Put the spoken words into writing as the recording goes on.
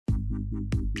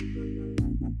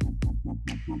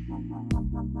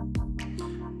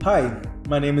Hi,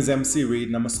 my name is MC Reed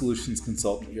and I'm a solutions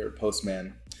consultant here at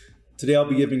Postman. Today I'll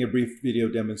be giving a brief video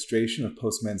demonstration of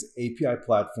Postman's API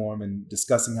platform and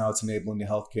discussing how it's enabling the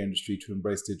healthcare industry to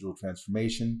embrace digital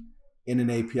transformation in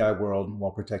an API world while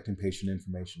protecting patient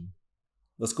information.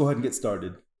 Let's go ahead and get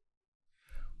started.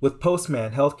 With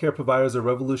Postman, healthcare providers are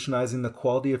revolutionizing the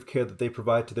quality of care that they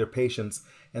provide to their patients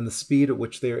and the speed at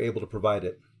which they are able to provide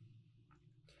it.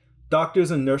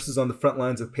 Doctors and nurses on the front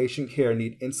lines of patient care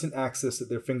need instant access at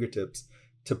their fingertips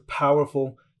to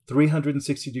powerful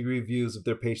 360-degree views of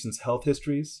their patients' health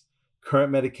histories,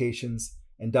 current medications,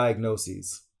 and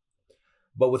diagnoses.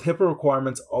 But with HIPAA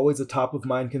requirements always a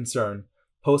top-of-mind concern,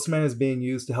 Postman is being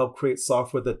used to help create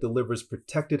software that delivers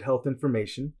protected health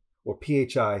information, or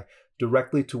PHI,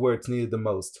 directly to where it's needed the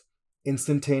most,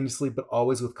 instantaneously but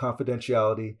always with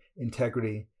confidentiality,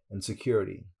 integrity, and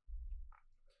security.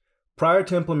 Prior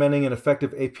to implementing an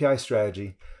effective API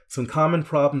strategy, some common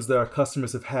problems that our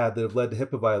customers have had that have led to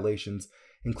HIPAA violations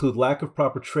include lack of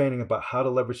proper training about how to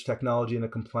leverage technology in a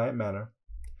compliant manner,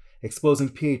 exposing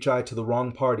PHI to the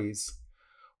wrong parties,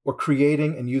 or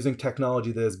creating and using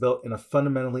technology that is built in a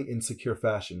fundamentally insecure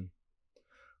fashion.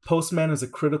 Postman is a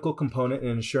critical component in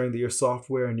ensuring that your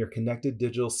software and your connected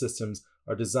digital systems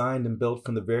are designed and built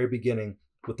from the very beginning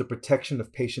with the protection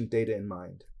of patient data in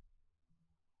mind.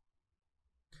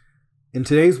 In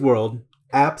today's world,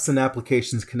 apps and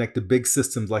applications connect to big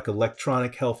systems like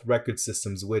electronic health record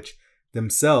systems, which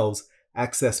themselves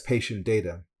access patient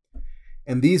data.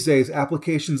 And these days,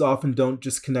 applications often don't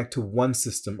just connect to one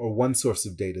system or one source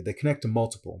of data, they connect to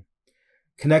multiple.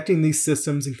 Connecting these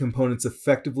systems and components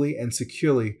effectively and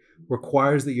securely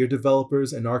requires that your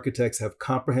developers and architects have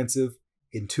comprehensive,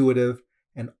 intuitive,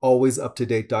 and always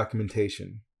up-to-date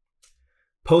documentation.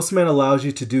 Postman allows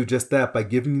you to do just that by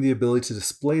giving you the ability to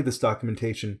display this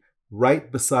documentation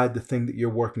right beside the thing that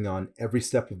you're working on every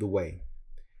step of the way.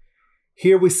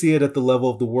 Here we see it at the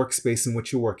level of the workspace in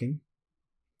which you're working.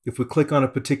 If we click on a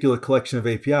particular collection of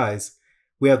APIs,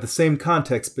 we have the same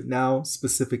context but now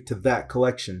specific to that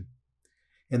collection,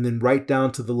 and then right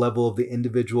down to the level of the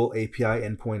individual API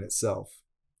endpoint itself.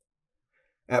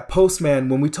 At Postman,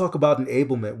 when we talk about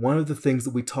enablement, one of the things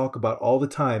that we talk about all the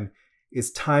time is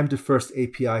time to first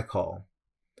API call.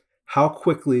 How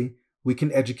quickly we can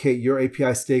educate your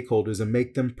API stakeholders and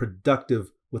make them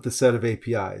productive with a set of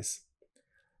APIs.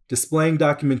 Displaying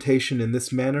documentation in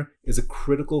this manner is a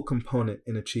critical component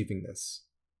in achieving this.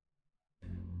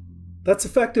 That's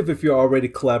effective if you're already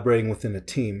collaborating within a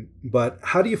team, but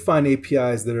how do you find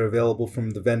APIs that are available from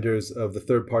the vendors of the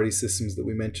third-party systems that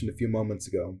we mentioned a few moments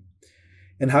ago?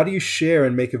 And how do you share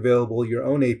and make available your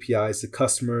own APIs to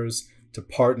customers, to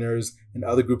partners, and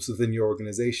other groups within your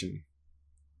organization?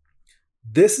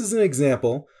 This is an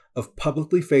example of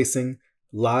publicly facing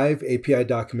live API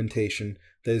documentation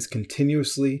that is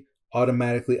continuously,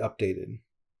 automatically updated.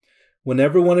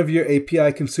 Whenever one of your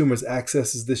API consumers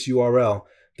accesses this URL,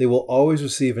 they will always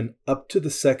receive an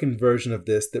up-to-the-second version of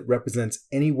this that represents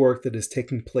any work that is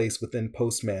taking place within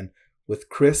Postman with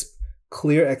crisp,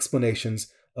 clear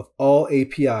explanations of all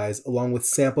APIs along with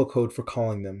sample code for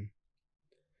calling them.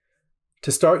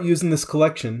 To start using this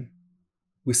collection,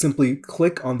 we simply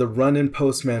click on the Run in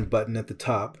Postman button at the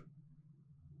top,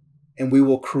 and we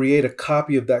will create a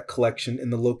copy of that collection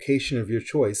in the location of your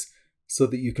choice so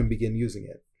that you can begin using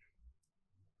it.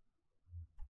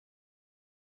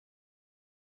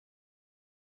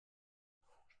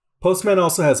 Postman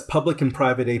also has public and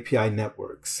private API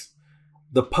networks.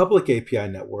 The public API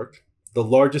network, the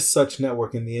largest such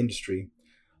network in the industry,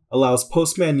 allows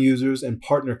Postman users and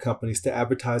partner companies to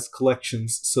advertise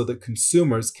collections so that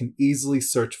consumers can easily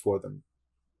search for them.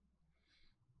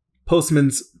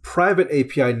 Postman's private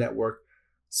API network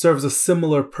serves a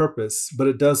similar purpose, but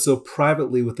it does so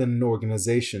privately within an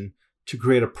organization to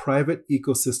create a private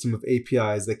ecosystem of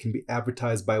APIs that can be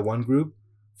advertised by one group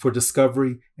for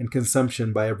discovery and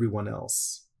consumption by everyone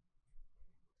else.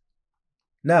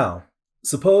 Now,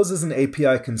 suppose as an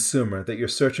API consumer that you're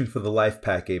searching for the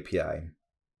LifePack API.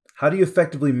 How do you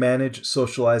effectively manage,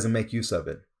 socialize, and make use of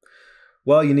it?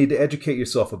 Well, you need to educate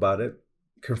yourself about it,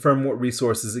 confirm what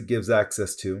resources it gives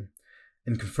access to,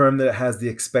 and confirm that it has the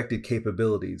expected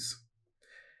capabilities.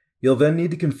 You'll then need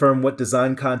to confirm what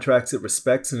design contracts it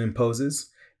respects and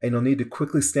imposes, and you'll need to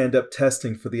quickly stand up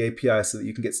testing for the API so that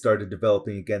you can get started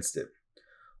developing against it.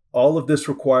 All of this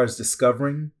requires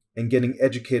discovering and getting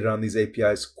educated on these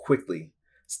APIs quickly,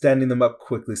 standing them up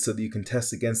quickly so that you can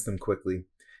test against them quickly,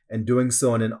 and doing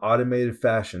so in an automated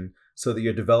fashion so that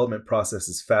your development process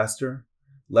is faster,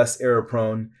 less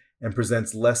error-prone, and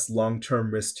presents less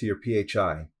long-term risk to your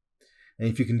PHI. And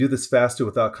if you can do this faster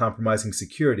without compromising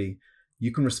security,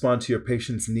 you can respond to your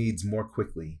patient's needs more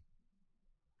quickly.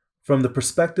 From the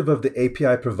perspective of the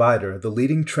API provider, the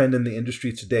leading trend in the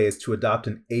industry today is to adopt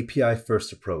an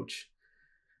API-first approach.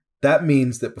 That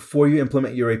means that before you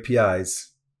implement your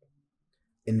APIs,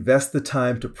 invest the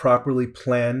time to properly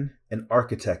plan and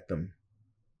architect them.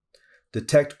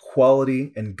 Detect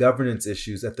quality and governance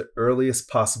issues at the earliest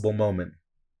possible moment.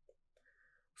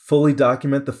 Fully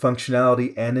document the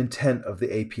functionality and intent of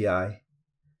the API.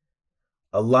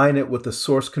 Align it with the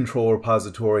source control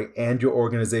repository and your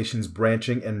organization's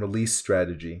branching and release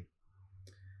strategy.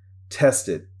 Test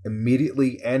it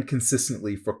immediately and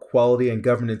consistently for quality and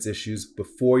governance issues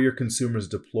before your consumers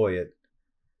deploy it.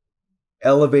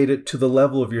 Elevate it to the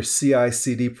level of your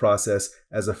CI/CD process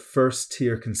as a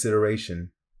first-tier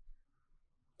consideration.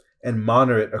 And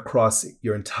monitor it across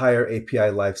your entire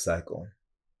API lifecycle.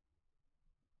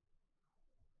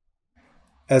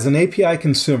 As an API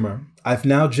consumer, I've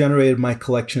now generated my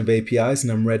collection of APIs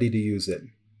and I'm ready to use it.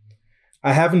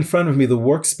 I have in front of me the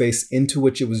workspace into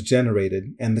which it was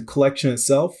generated, and the collection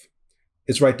itself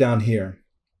is right down here.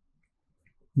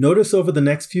 Notice over the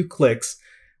next few clicks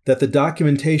that the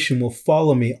documentation will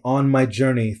follow me on my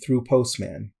journey through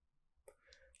Postman.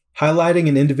 Highlighting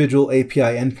an individual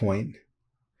API endpoint,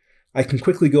 I can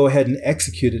quickly go ahead and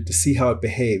execute it to see how it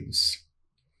behaves.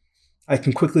 I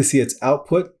can quickly see its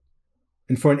output,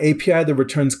 and for an API that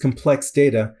returns complex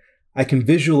data, I can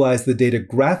visualize the data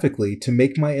graphically to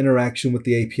make my interaction with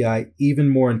the API even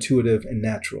more intuitive and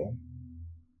natural.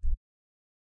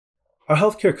 Our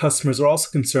healthcare customers are also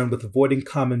concerned with avoiding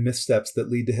common missteps that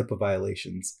lead to HIPAA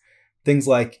violations. Things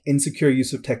like insecure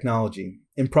use of technology,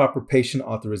 improper patient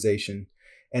authorization,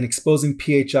 and exposing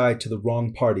PHI to the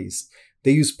wrong parties.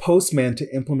 They use Postman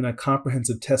to implement a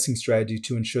comprehensive testing strategy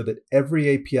to ensure that every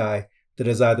API that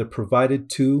is either provided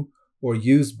to or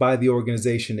used by the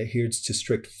organization adheres to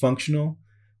strict functional,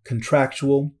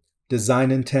 contractual, design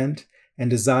intent,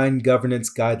 and design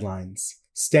governance guidelines,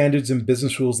 standards and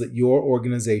business rules that your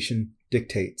organization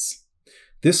dictates.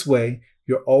 This way,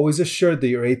 you're always assured that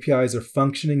your APIs are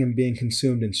functioning and being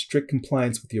consumed in strict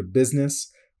compliance with your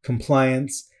business,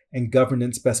 compliance, and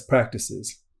governance best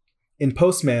practices. In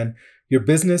Postman, your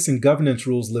business and governance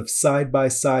rules live side by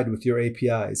side with your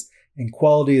APIs, and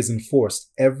quality is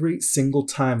enforced every single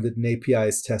time that an API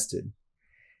is tested.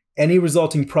 Any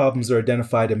resulting problems are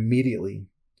identified immediately.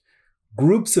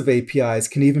 Groups of APIs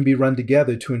can even be run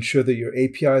together to ensure that your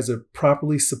APIs are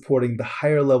properly supporting the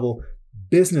higher level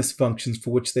business functions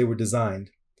for which they were designed.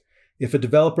 If a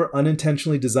developer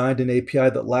unintentionally designed an API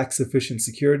that lacks sufficient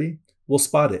security, we'll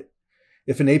spot it.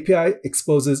 If an API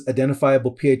exposes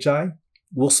identifiable PHI,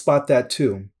 we'll spot that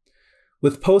too.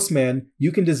 With Postman,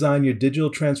 you can design your digital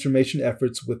transformation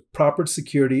efforts with proper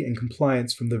security and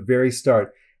compliance from the very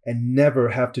start and never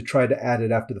have to try to add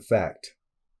it after the fact.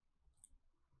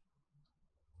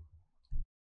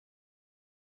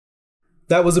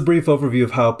 That was a brief overview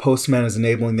of how Postman is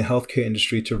enabling the healthcare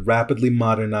industry to rapidly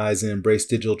modernize and embrace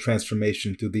digital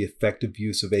transformation through the effective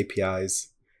use of APIs.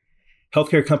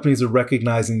 Healthcare companies are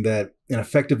recognizing that an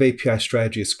effective API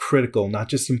strategy is critical, not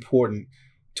just important,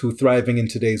 to thriving in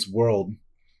today's world.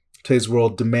 Today's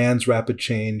world demands rapid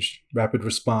change, rapid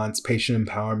response, patient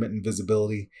empowerment and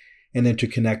visibility, and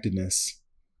interconnectedness.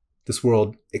 This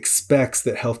world expects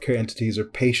that healthcare entities are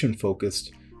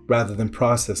patient-focused rather than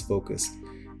process-focused,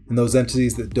 and those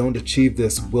entities that don't achieve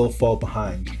this will fall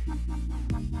behind.